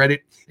 to his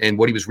credit, and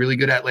what he was really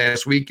good at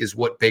last week is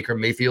what Baker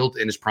Mayfield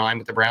in his prime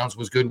with the Browns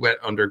was good with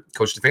under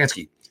Coach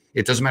Stefanski.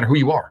 It doesn't matter who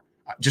you are.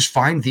 Just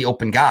find the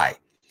open guy.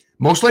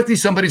 Most likely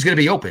somebody's going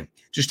to be open.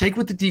 Just take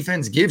what the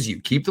defense gives you.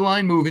 Keep the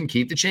line moving,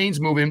 keep the chains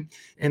moving,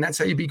 and that's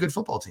how you beat good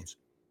football teams.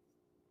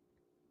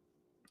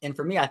 And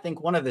for me, I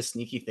think one of the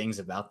sneaky things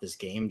about this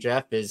game,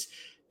 Jeff, is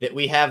that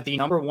we have the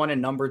number 1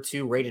 and number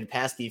 2 rated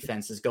pass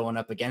defenses going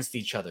up against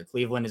each other.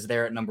 Cleveland is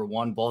there at number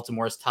 1.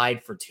 Baltimore is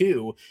tied for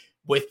 2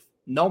 with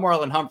no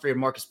Marlon Humphrey and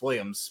Marcus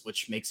Williams,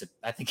 which makes it,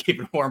 I think,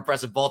 even more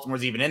impressive.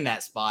 Baltimore's even in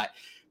that spot.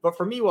 But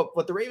for me,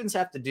 what the Ravens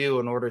have to do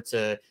in order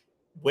to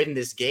win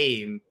this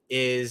game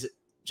is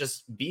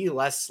just be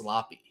less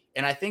sloppy.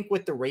 And I think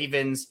with the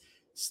Ravens,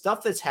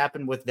 stuff that's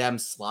happened with them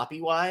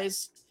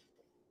sloppy-wise,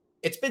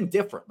 it's been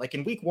different. Like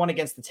in week 1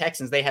 against the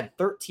Texans, they had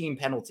 13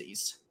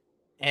 penalties.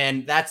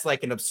 And that's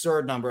like an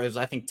absurd number. It was,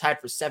 I think,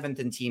 tied for 7th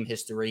in team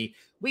history.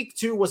 Week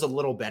 2 was a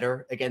little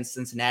better against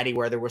Cincinnati,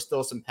 where there were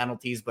still some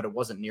penalties, but it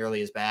wasn't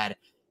nearly as bad.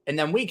 And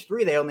then week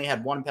 3, they only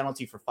had 1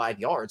 penalty for 5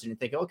 yards. And you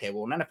think, okay,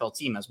 well, an NFL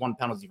team has 1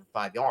 penalty for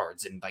 5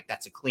 yards, and like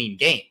that's a clean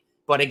game.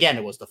 But again,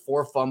 it was the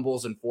 4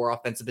 fumbles and 4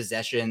 offensive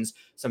possessions,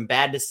 some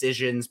bad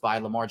decisions by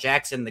Lamar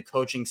Jackson, the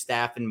coaching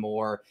staff, and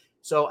more.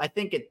 So I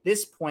think at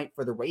this point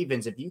for the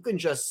Ravens, if you can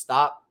just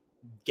stop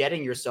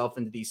getting yourself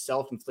into these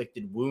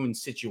self-inflicted wound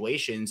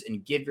situations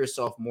and give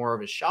yourself more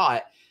of a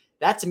shot,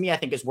 that to me, I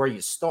think is where you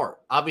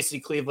start. Obviously,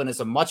 Cleveland is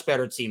a much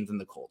better team than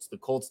the Colts. The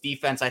Colts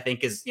defense, I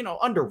think, is,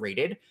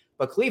 underrated,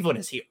 but Cleveland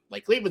is here.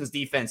 Like Cleveland's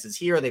defense is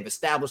here. They've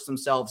established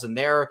themselves and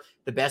they're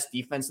the best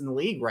defense in the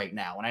league right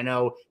now. And I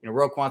know,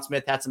 Roquan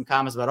Smith had some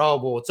comments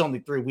about, it's only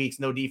 3 weeks.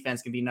 No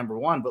defense can be number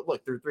 1. But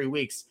look, through 3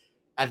 weeks,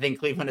 I think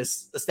Cleveland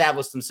has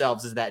established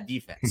themselves as that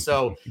defense.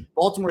 So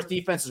Baltimore's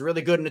defense is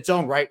really good in its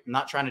own right. I'm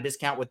not trying to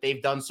discount what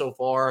they've done so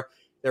far.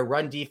 Their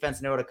run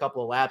defense noted a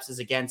couple of lapses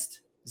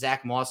against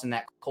Zach Moss in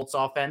that Colts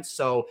offense.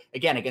 So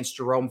again, against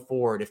Jerome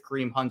Ford, if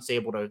Kareem Hunt's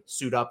able to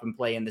suit up and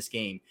play in this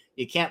game,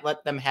 you can't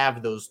let them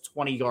have those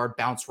 20-yard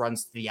bounce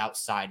runs to the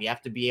outside. You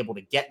have to be able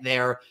to get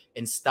there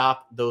and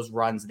stop those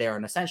runs there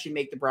and essentially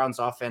make the Browns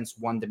offense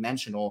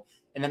one-dimensional.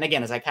 And then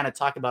again, as I kind of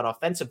talk about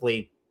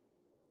offensively,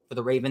 for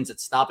the Ravens,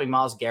 it's stopping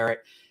Myles Garrett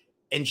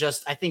and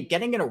just, I think,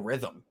 getting in a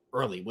rhythm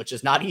early, which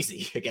is not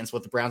easy against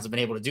what the Browns have been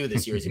able to do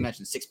this year. As you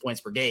mentioned, 6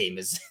 points per game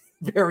is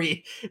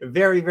very,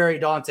 very, very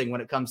daunting when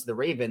it comes to the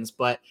Ravens.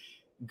 But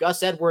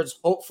Gus Edwards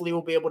hopefully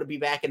will be able to be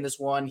back in this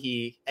one.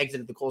 He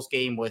exited the Colts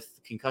game with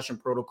concussion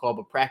protocol,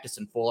 but practiced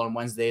in full on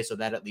Wednesday. So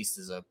that at least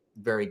is a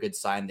very good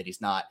sign that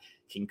he's not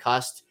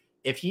concussed.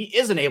 If he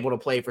isn't able to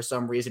play for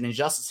some reason and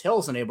Justice Hill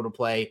isn't able to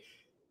play,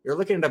 you're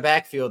looking at a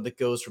backfield that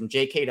goes from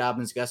J.K.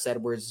 Dobbins, Gus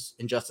Edwards,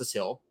 and Justice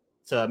Hill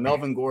to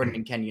Melvin Gordon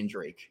and Kenyon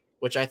Drake,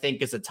 which I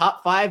think is a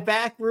top 5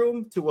 back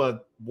room to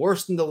a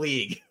worst in the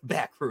league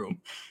back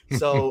room.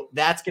 So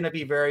that's going to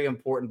be very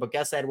important. But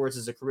Gus Edwards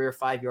is a career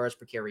 5 yards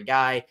per carry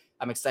guy.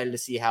 I'm excited to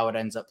see how it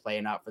ends up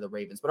playing out for the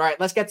Ravens. But all right,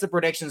 let's get to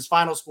predictions,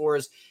 final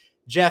scores.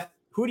 Jeff,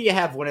 who do you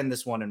have winning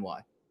this one and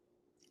why?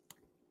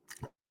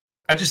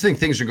 I just think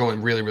things are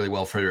going really, really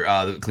well for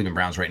the Cleveland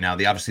Browns right now.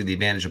 Obviously the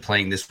advantage of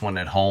playing this one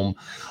at home,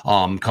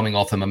 coming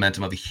off the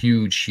momentum of a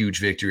huge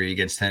victory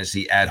against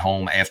Tennessee at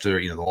home after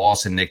the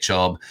loss in Nick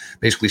Chubb,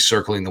 basically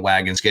circling the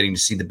wagons, getting to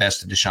see the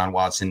best of Deshaun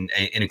Watson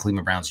in a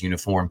Cleveland Browns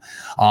uniform.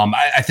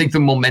 I think the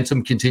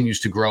momentum continues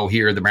to grow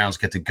here. The Browns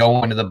get to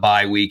go into the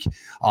bye week,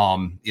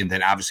 and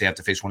then obviously have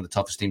to face one of the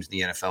toughest teams in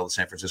the NFL, the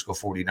San Francisco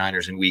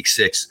 49ers, in Week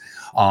 6.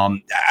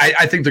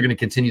 I think they're going to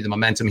continue the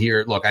momentum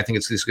here. Look, I think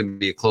it's going to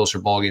be a closer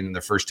ball game than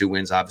their first two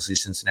wins. Obviously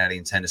Cincinnati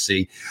and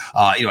Tennessee.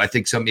 I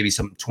think some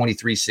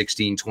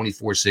 23-16,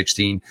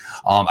 24-16.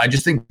 I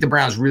just think the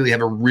Browns really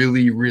have a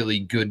really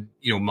good,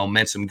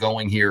 momentum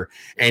going here.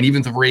 And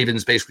even the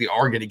Ravens basically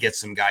are going to get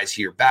some guys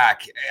here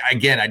back.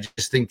 Again, I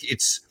just think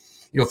it's,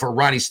 for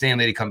Ronnie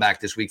Stanley to come back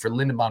this week, for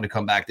Lindenbaum to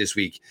come back this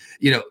week,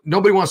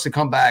 nobody wants to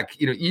come back.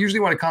 You usually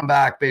want to come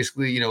back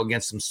basically,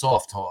 against some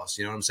soft toss,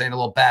 you know what I'm saying? A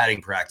little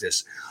batting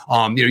practice.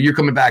 You're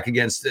coming back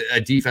against a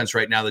defense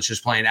right now that's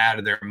just playing out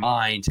of their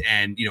mind.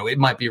 And, it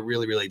might be a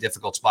really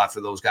difficult spot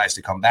for those guys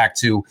to come back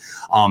to.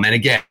 And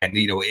again,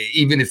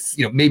 even if,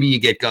 maybe you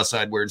get Gus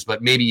Edwards,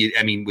 but maybe,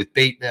 with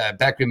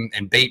Beckham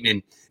and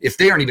Bateman, if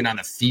they aren't even on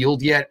the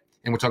field yet,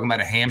 and we're talking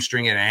about a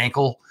hamstring and an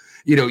ankle,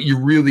 you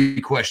really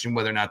question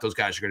whether or not those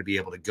guys are going to be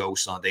able to go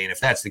Sunday. And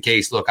if that's the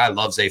case, look, I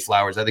love Zay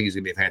Flowers. I think he's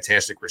going to be a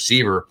fantastic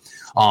receiver.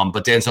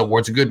 But Denzel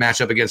Ward's a good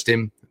matchup against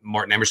him.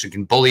 Martin Emerson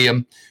can bully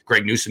him.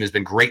 Greg Newsome has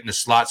been great in the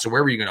slot. So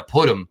wherever you're going to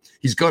put him,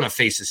 he's going to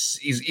face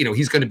he's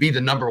going to be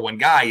the number one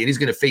guy, and he's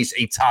going to face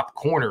a top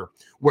corner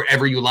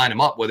wherever you line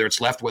him up, whether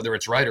it's left, whether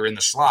it's right, or in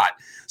the slot.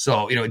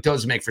 So, it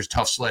does make for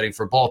tough sledding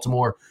for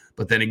Baltimore.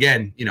 But then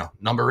again,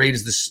 number 8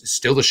 is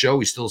still the show.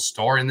 He's still a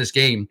star in this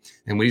game.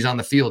 And when he's on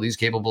the field, he's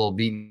capable of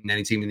beating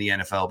any team in the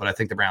NFL. But I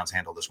think the Browns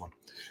handle this one.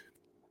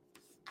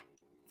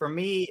 For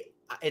me,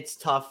 it's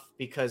tough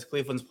because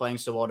Cleveland's playing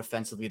so well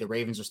defensively. The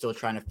Ravens are still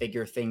trying to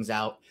figure things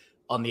out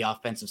on the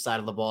offensive side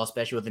of the ball,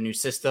 especially with a new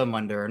system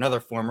under another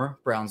former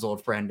Browns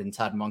old friend in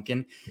Todd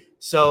Monken.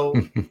 So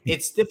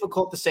it's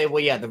difficult to say,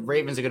 well, yeah, the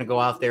Ravens are going to go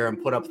out there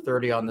and put up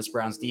 30 on this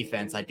Browns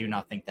defense. I do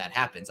not think that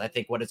happens. I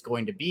think what it's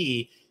going to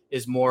be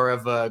is more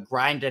of a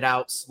grind it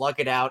out, slug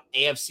it out,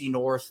 AFC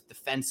North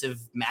defensive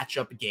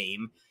matchup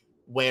game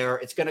where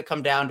it's going to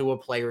come down to a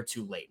player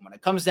too late. When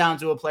it comes down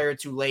to a player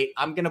too late,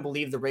 I'm going to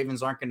believe the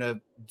Ravens aren't going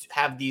to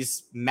have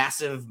these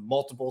massive,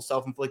 multiple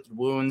self-inflicted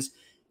wounds.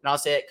 And I'll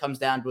say it comes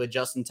down to a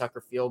Justin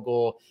Tucker field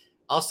goal.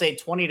 I'll say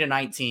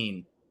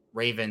 20-19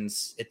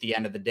 Ravens at the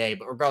end of the day.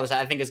 But regardless,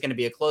 I think it's going to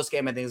be a close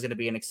game. I think it's going to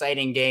be an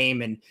exciting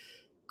game and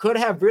could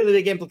have really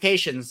big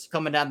implications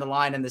coming down the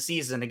line in the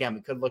season. Again,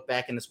 we could look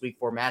back in this week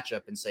 4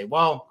 matchup and say,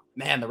 well,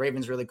 man, the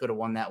Ravens really could have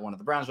won that one, or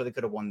the Browns really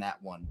could have won that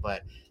one.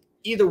 But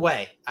either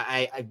way,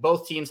 I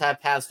both teams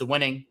have paths to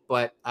winning,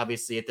 but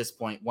obviously at this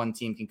point, one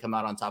team can come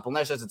out on top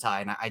unless there's a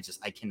tie, and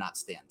I cannot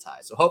stand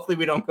ties. So hopefully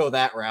we don't go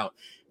that route.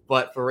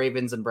 But for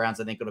Ravens and Browns,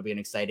 I think it'll be an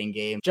exciting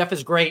game. Jeff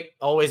is great.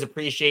 Always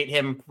appreciate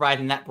him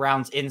providing that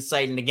Browns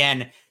insight. And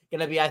again,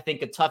 going to be, I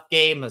think, a tough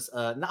game.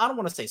 I don't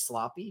want to say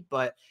sloppy,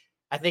 but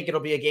I think it'll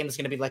be a game that's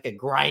going to be like a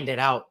grind it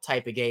out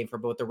type of game for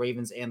both the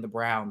Ravens and the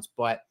Browns.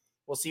 But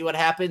we'll see what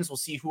happens. We'll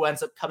see who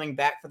ends up coming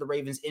back for the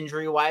Ravens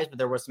injury-wise. But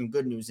there was some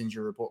good news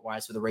injury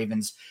report-wise for the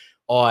Ravens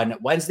on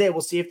Wednesday.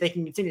 We'll see if they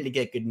can continue to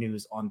get good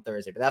news on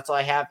Thursday. But that's all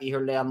I have here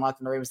today on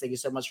Locked on the Ravens. Thank you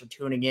so much for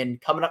tuning in.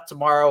 Coming up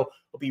tomorrow,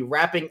 we'll be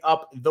wrapping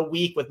up the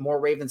week with more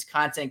Ravens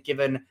content,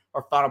 given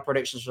our final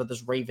predictions for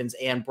this Ravens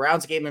and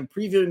Browns game and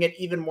previewing it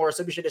even more.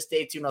 So be sure to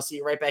stay tuned. I'll see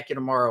you right back here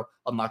tomorrow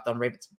on Locked on Ravens.